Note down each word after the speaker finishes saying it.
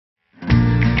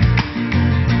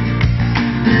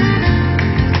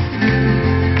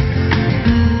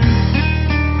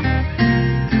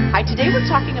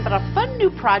talking about a fun new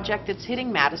project that's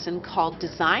hitting Madison called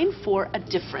Design for a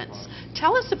Difference.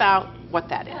 Tell us about what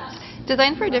that is.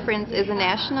 Design for a Difference is a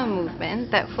national movement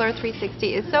that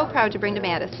FLOOR360 is so proud to bring to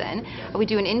Madison. We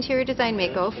do an interior design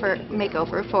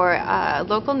makeover for a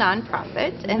local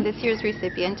nonprofit, and this year's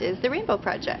recipient is the Rainbow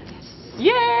Project.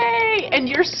 Yay! And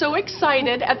you're so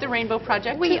excited at the Rainbow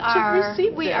Project to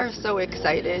receive We this. are so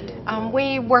excited.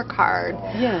 We work hard.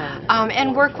 Yeah.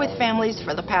 And work with families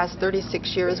for the past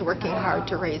 36 years, working hard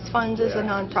to raise funds as a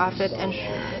nonprofit,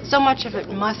 and so much of it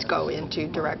must go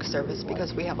into direct service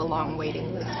because we have a long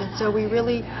waiting list. And so we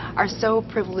really are so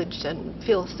privileged and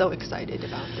feel so excited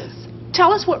about this.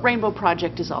 Tell us what Rainbow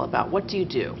Project is all about. What do you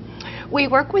do? We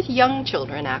work with young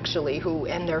children, actually,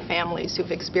 and their families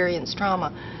who've experienced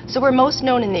trauma. So we're most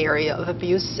known in the area of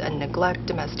abuse and neglect,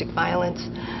 domestic violence,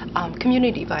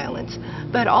 community violence,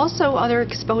 but also other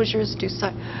exposures to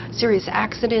serious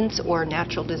accidents or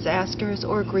natural disasters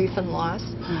or grief and loss.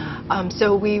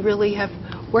 So we really have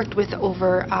worked with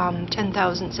over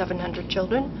 10,700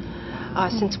 children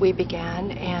since we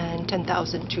began, and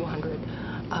 10,200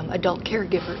 adult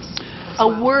caregivers. A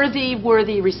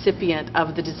worthy recipient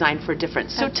of the Design for a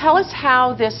Difference. So tell us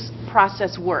how this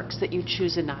process works, that you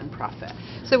choose a nonprofit.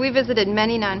 So we visited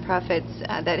many nonprofits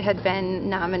that had been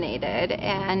nominated,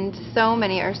 and so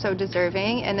many are so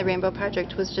deserving, and the Rainbow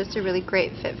Project was just a really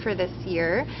great fit for this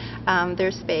year.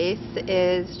 Their space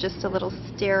is just a little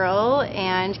sterile,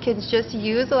 and kids just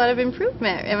use a lot of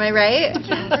improvement. Am I right?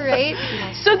 Right?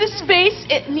 So the space,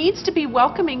 it needs to be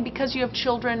welcoming because you have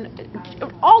children.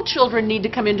 All children need to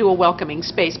come into a welcoming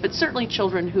space, but certainly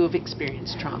children who have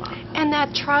experienced trauma. And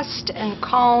that trust and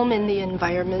calm in the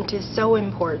environment is so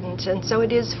important, and so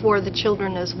it is for the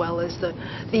children as well as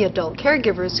the adult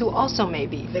caregivers who also may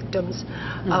be victims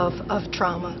of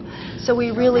trauma. So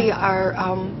we really are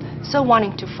so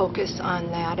wanting to focus on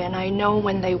that, and I know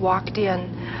when they walked in,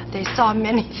 they saw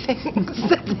many things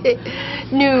that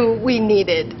they knew we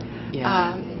needed.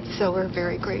 Yeah. So we're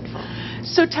very grateful.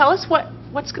 So tell us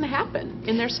what's going to happen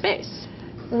in their space.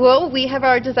 Well, we have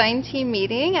our design team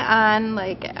meeting on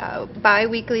a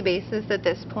bi-weekly basis at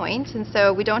this point, and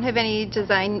so we don't have any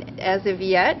design as of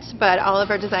yet, but all of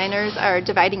our designers are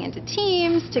dividing into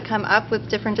teams to come up with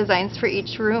different designs for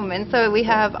each room, and so we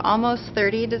have almost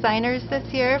 30 designers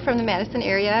this year from the Madison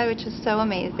area, which is so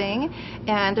amazing,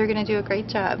 and they're going to do a great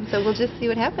job, so we'll just see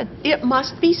what happens. It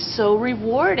must be so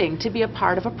rewarding to be a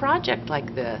part of a project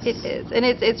like this. It is, and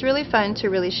it's really fun to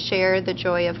really share the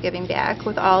joy of giving back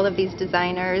with all of these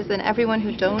designers and everyone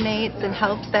who donates and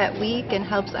helps that week and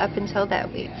helps up until that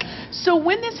week. So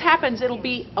when this happens, it'll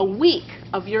be a week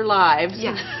of your lives.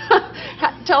 Yes.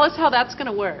 Tell us how that's going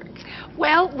to work.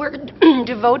 Well, we're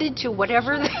devoted to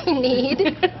whatever they need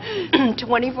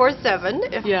 24/7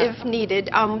 if needed.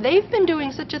 They've been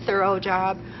doing such a thorough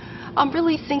job.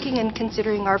 Really thinking and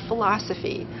considering our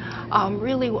philosophy,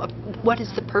 really what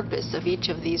is the purpose of each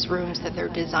of these rooms that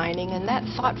they're designing, and that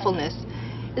thoughtfulness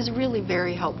is really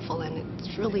very helpful, and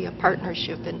it's really a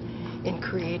partnership in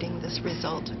creating this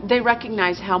result. They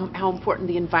recognize how important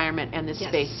the environment and this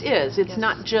space is. It's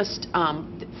not just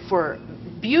for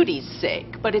beauty's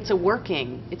sake, but it's a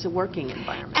working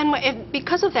environment. And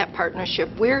because of that partnership,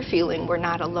 we're feeling we're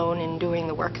not alone in doing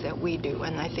the work that we do,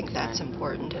 and I think that's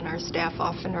important. And our staff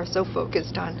often are so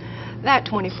focused on that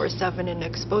 24/7 and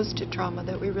exposed to trauma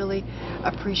that we really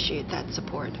appreciate that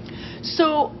support.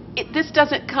 So this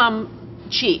doesn't come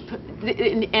cheap,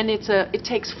 and it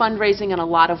takes fundraising and a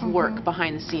lot of work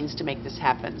behind the scenes to make this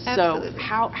happen. Absolutely.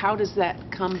 So how does that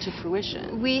come to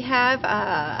fruition? We have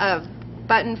a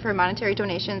button for monetary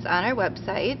donations on our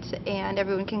website, and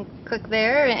everyone can click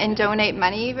there and donate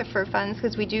money for funds,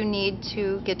 because we do need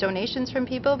to get donations from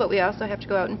people, but we also have to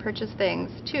go out and purchase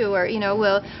things too, or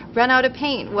we'll run out of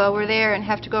paint while we're there and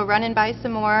have to go run and buy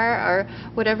some more, or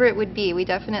whatever it would be. We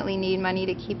definitely need money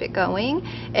to keep it going,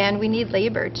 and we need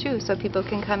labor too, so people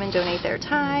can come and donate their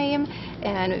time,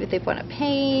 and if they want to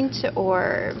paint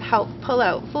or help pull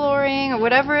out flooring or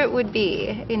whatever it would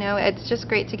be, it's just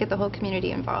great to get the whole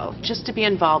community involved. Just to be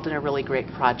involved in a really great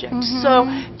project. So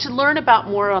to learn about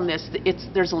more on this,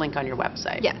 there's a link on your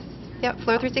website. Yes. Yep,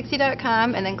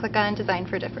 FLOOR360.com, and then click on Design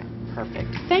for a Difference.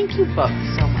 Perfect. Thank you both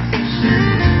so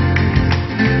much.